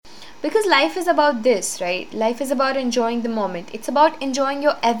Because life is about this, right? Life is about enjoying the moment. It's about enjoying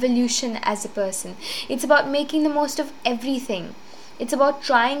your evolution as a person. It's about making the most of everything. It's about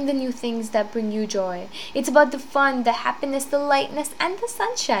trying the new things that bring you joy. It's about the fun, the happiness, the lightness, and the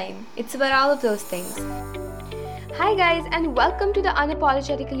sunshine. It's about all of those things. Hi, guys, and welcome to the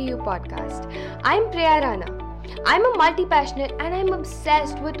Unapologetically You podcast. I'm Priya Rana. I'm a multi-passionate and I'm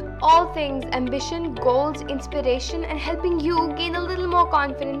obsessed with all things ambition, goals, inspiration, and helping you gain a little more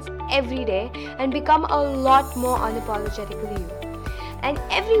confidence every day and become a lot more unapologetically you. And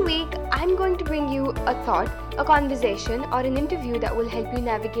every week, I'm going to bring you a thought, a conversation, or an interview that will help you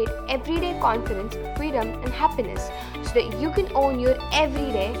navigate everyday confidence, freedom, and happiness so that you can own your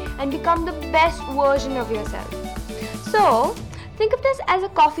everyday and become the best version of yourself. So, think of this as a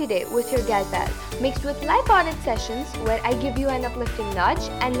coffee date with your gal pal, mixed with light-hearted sessions where I give you an uplifting nudge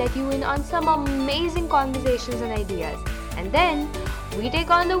and let you in on some amazing conversations and ideas. And then, we take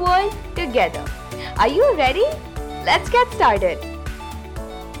on the world together. Are you ready? Let's get started.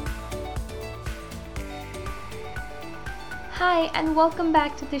 Hi, and welcome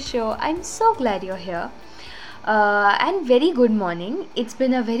back to the show. I'm so glad you're here. And very good morning. It's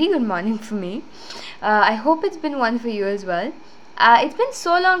been a very good morning for me. I hope it's been one for you as well. It's been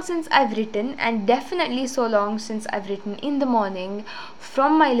so long since I've written, and definitely so long since I've written in the morning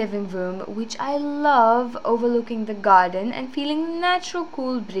from my living room, which I love, overlooking the garden and feeling the natural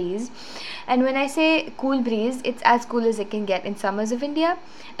cool breeze. And when I say cool breeze, it's as cool as it can get in summers of India.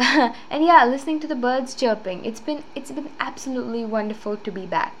 And yeah, listening to the birds chirping, it's been absolutely wonderful to be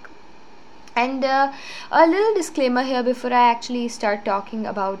back. And a little disclaimer here before I actually start talking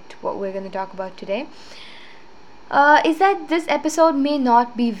about what we're going to talk about today. Is that this episode may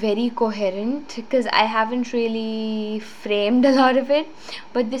not be very coherent because I haven't really framed a lot of it,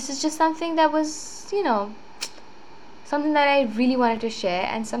 but this is just something that was, something that I really wanted to share,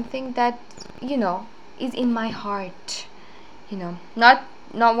 and something that, is in my heart, not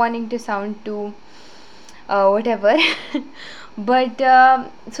wanting to sound too whatever. But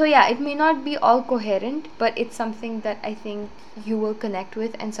so yeah, it may not be all coherent, but it's something that I think you will connect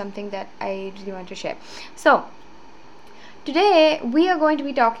with and something that I really want to share. So today, we are going to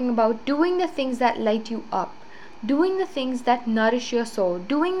be talking about doing the things that light you up, doing the things that nourish your soul,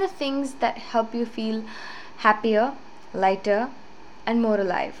 doing the things that help you feel happier, lighter, and more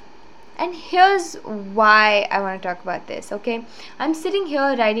alive. And here's why I want to talk about this, okay? I'm sitting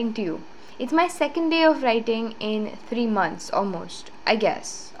here writing to you. It's my second day of writing in 3 months, almost, I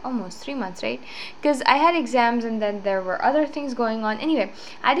guess. Almost 3 months, right? Because I had exams and then there were other things going on. Anyway,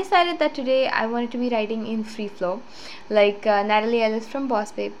 I decided that today I wanted to be writing in free flow, like Natalie Ellis from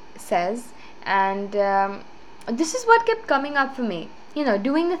Boss Babe says. And this is what kept coming up for me.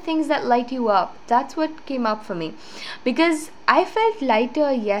 Doing the things that light you up. That's what came up for me. Because I felt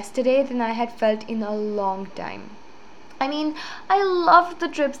lighter yesterday than I had felt in a long time. I mean, I loved the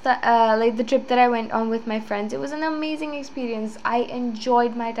trips that, the trip that I went on with my friends. It was an amazing experience. I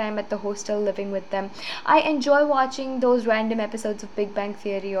enjoyed my time at the hostel living with them. I enjoy watching those random episodes of Big Bang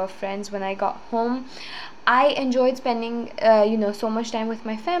Theory or Friends when I got home. I enjoyed spending, so much time with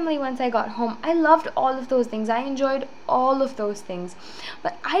my family once I got home. I loved all of those things. I enjoyed all of those things.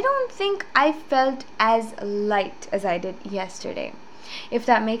 But I don't think I felt as light as I did yesterday, if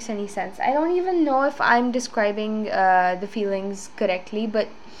that makes any sense. I don't even know if I'm describing the feelings correctly, but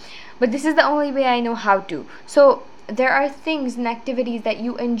this is the only way I know how to. So there are things and activities that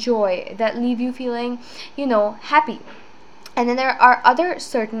you enjoy that leave you feeling, happy. And then there are other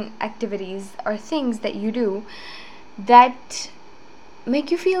certain activities or things that you do that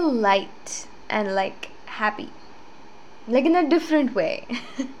make you feel light and happy, in a different way.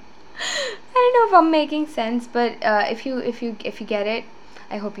 I don't know if I'm making sense, but if you get it,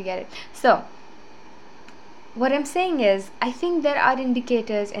 I hope you get it. So what I'm saying is, I think there are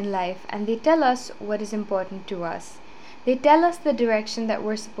indicators in life, and they tell us what is important to us. They tell us the direction that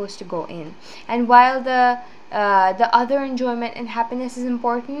we're supposed to go in. And while the other enjoyment and happiness is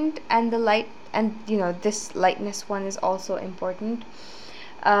important, and the light and this lightness one is also important,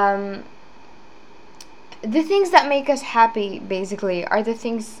 the things that make us happy basically are the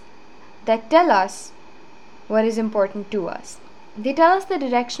things that tell us what is important to us. They tell us the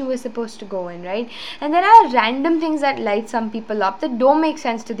direction we're supposed to go in, right? And there are random things that light some people up that don't make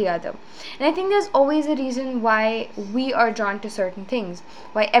sense to the other. And I think there's always a reason why we are drawn to certain things,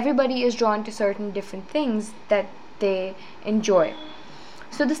 why everybody is drawn to certain different things that they enjoy.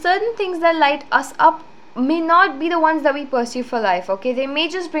 So the certain things that light us up may not be the ones that we pursue for life, okay? They may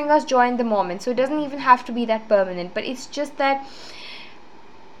just bring us joy in the moment, so it doesn't even have to be that permanent. But it's just that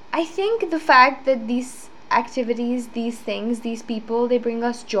I think the fact that these activities, these things, these people, they bring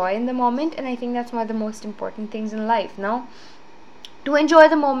us joy in the moment, and I think that's one of the most important things in life, no? To enjoy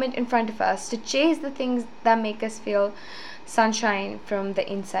the moment in front of us, to chase the things that make us feel sunshine from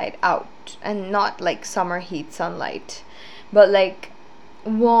the inside out, and not like summer heat sunlight, but like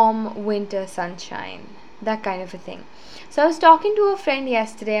warm winter sunshine, that kind of a thing. So I was talking to a friend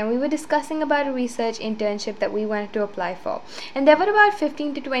yesterday, and we were discussing about a research internship that we wanted to apply for, and there were about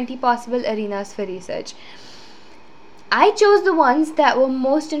 15 to 20 possible arenas for research. I chose the ones that were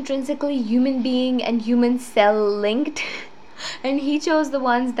most intrinsically human being and human cell linked, and he chose the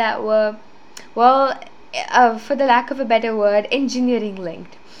ones that were, well, for the lack of a better word, engineering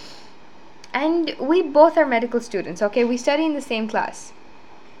linked. And we both are medical students, okay? We study in the same class.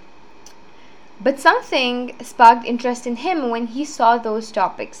 But something sparked interest in him when he saw those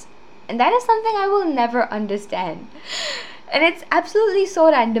topics. And that is something I will never understand. And it's absolutely so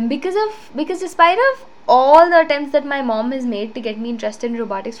random because despite of all the attempts that my mom has made to get me interested in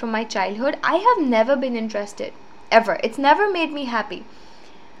robotics from my childhood, I have never been interested. Ever. It's never made me happy.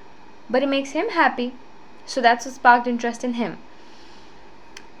 But it makes him happy. So that's what sparked interest in him.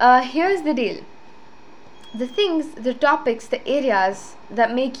 Here's the deal. The things, the topics, the areas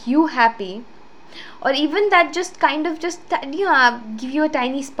that make you happy, or even that just kind of give you a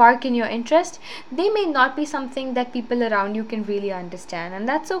tiny spark in your interest, they may not be something that people around you can really understand, and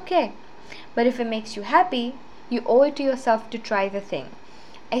that's okay. But if it makes you happy, you owe it to yourself to try the thing.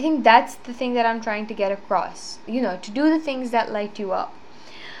 I think that's the thing that I'm trying to get across, to do the things that light you up.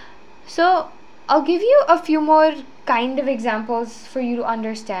 So I'll give you a few more kind of examples for you to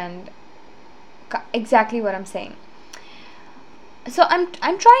understand exactly what I'm saying. So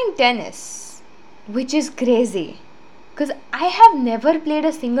I'm trying tennis, which is crazy, because I have never played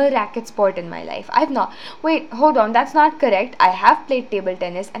a single racket sport in my life. I've not. Wait, hold on, that's not correct. I have played table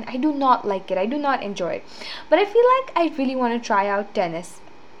tennis and I do not like it. I do not enjoy it. But I feel like I really want to try out tennis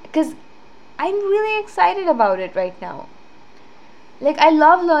because I'm really excited about it right now. Like, I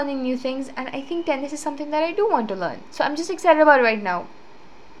love learning new things, and I think tennis is something that I do want to learn. So I'm just excited about it right now.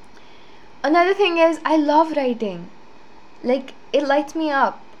 Another thing is, I love writing. Like, it lights me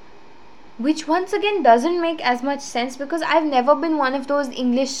up. Which once again doesn't make as much sense because I've never been one of those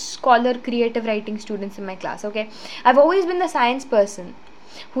English scholar creative writing students in my class, okay? I've always been the science person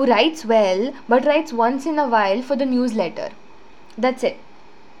who writes well, but writes once in a while for the newsletter. That's it.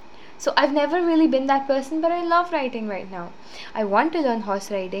 So I've never really been that person, but I love writing right now. I want to learn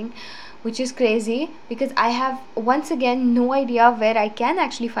horse riding, which is crazy because I have once again no idea where I can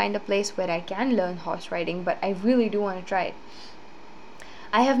actually find a place where I can learn horse riding, but I really do want to try it.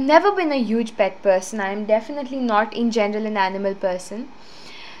 I have never been a huge pet person. I am definitely not in general an animal person,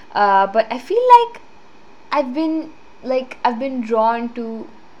 but I feel like I've been drawn to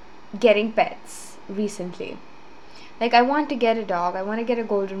getting pets recently. Like, I want to get a dog, I want to get a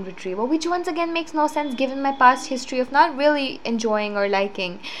golden retriever, which once again makes no sense given my past history of not really enjoying or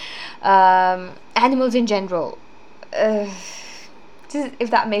liking animals in general. Just if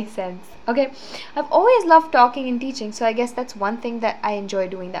that makes sense. Okay, I've always loved talking and teaching, so I guess that's one thing that I enjoy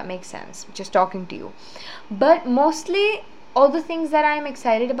doing that makes sense, just talking to you. But mostly, all the things that I'm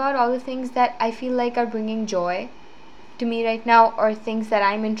excited about, all the things that I feel like are bringing joy to me right now, or things that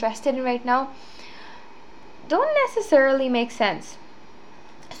I'm interested in right now, don't necessarily make sense.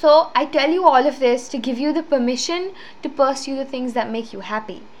 So I tell you all of this to give you the permission to pursue the things that make you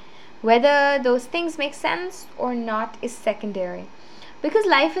happy. Whether those things make sense or not is secondary. Because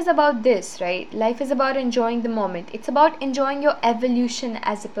life is about this, right? Life is about enjoying the moment. It's about enjoying your evolution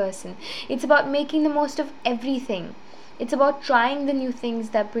as a person. It's about making the most of everything. It's about trying the new things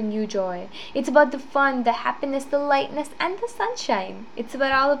that bring you joy. It's about the fun, the happiness, the lightness, and the sunshine. It's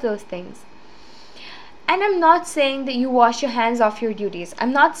about all of those things. And I'm not saying that you wash your hands off your duties.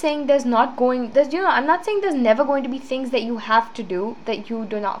 I'm not saying I'm not saying there's never going to be things that you have to do that you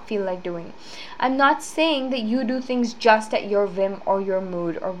do not feel like doing. I'm not saying that you do things just at your whim or your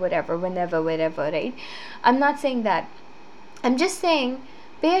mood or whatever, whenever, wherever, right? I'm not saying that. I'm just saying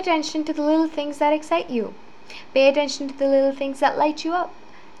pay attention to the little things that excite you. Pay attention to the little things that light you up.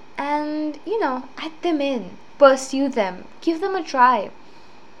 And, add them in. Pursue them. Give them a try.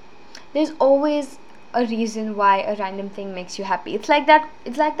 There's always a reason why a random thing makes you happy. It's like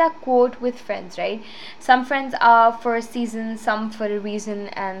that quote with friends, right? Some friends are for a season, some for a reason,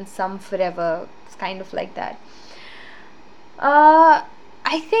 and some forever. It's kind of like that.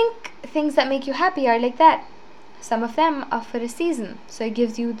 I think things that make you happy are like that. Some of them are for a season, so it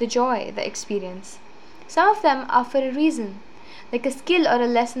gives you the joy, the experience. Some of them are for a reason, like a skill or a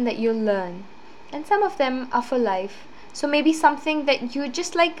lesson that you'll learn. And some of them are for life, So maybe something that you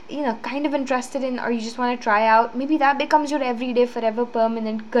just like, kind of interested in, or you just want to try out, maybe that becomes your everyday, forever,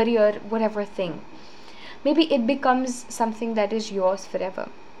 permanent career, whatever thing. Maybe it becomes something that is yours forever.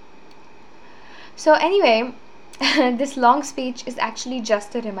 So anyway, this long speech is actually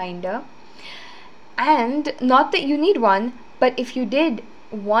just a reminder. And not that you need one, but if you did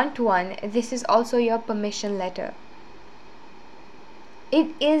want one, this is also your permission letter. It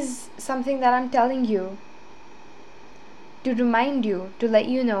is something that I'm telling you to remind you, to let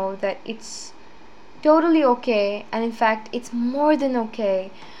you know that it's totally okay, and in fact, it's more than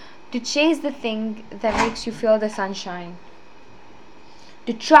okay to chase the thing that makes you feel the sunshine,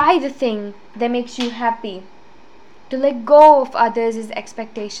 to try the thing that makes you happy, to let go of others'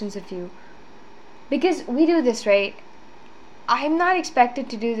 expectations of you. Because we do this, right? I'm not expected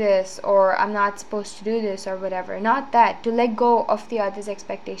to do this, or I'm not supposed to do this, or whatever. Not that. To let go of the others'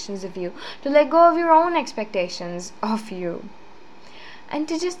 expectations of you. To let go of your own expectations of you. And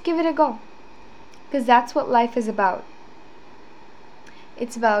to just give it a go. Because that's what life is about.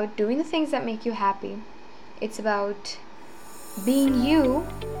 It's about doing the things that make you happy. It's about being you.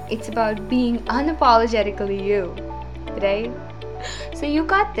 It's about being unapologetically you. Right? So you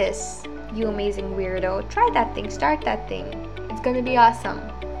got this, you amazing weirdo. Try that thing. Start that thing. It's gonna be awesome.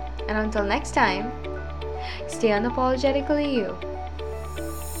 And until next time, stay unapologetically you.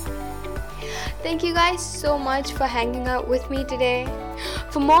 Thank you guys so much for hanging out with me today.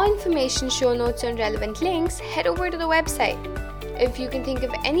 For more information, show notes, and relevant links, head over to the website. If you can think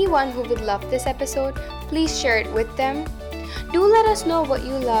of anyone who would love this episode, please share it with them. Do let us know what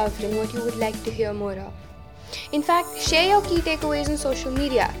you loved and what you would like to hear more of. In fact, share your key takeaways on social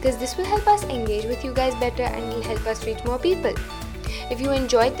media, because this will help us engage with you guys better and will help us reach more people. If you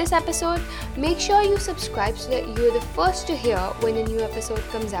enjoyed this episode, make sure you subscribe so that you're the first to hear when a new episode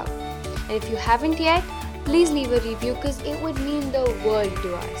comes out. And if you haven't yet, please leave a review, because it would mean the world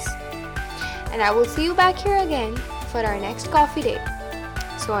to us. And I will see you back here again for our next coffee date.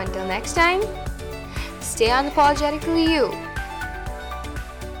 So until next time, stay unapologetically you.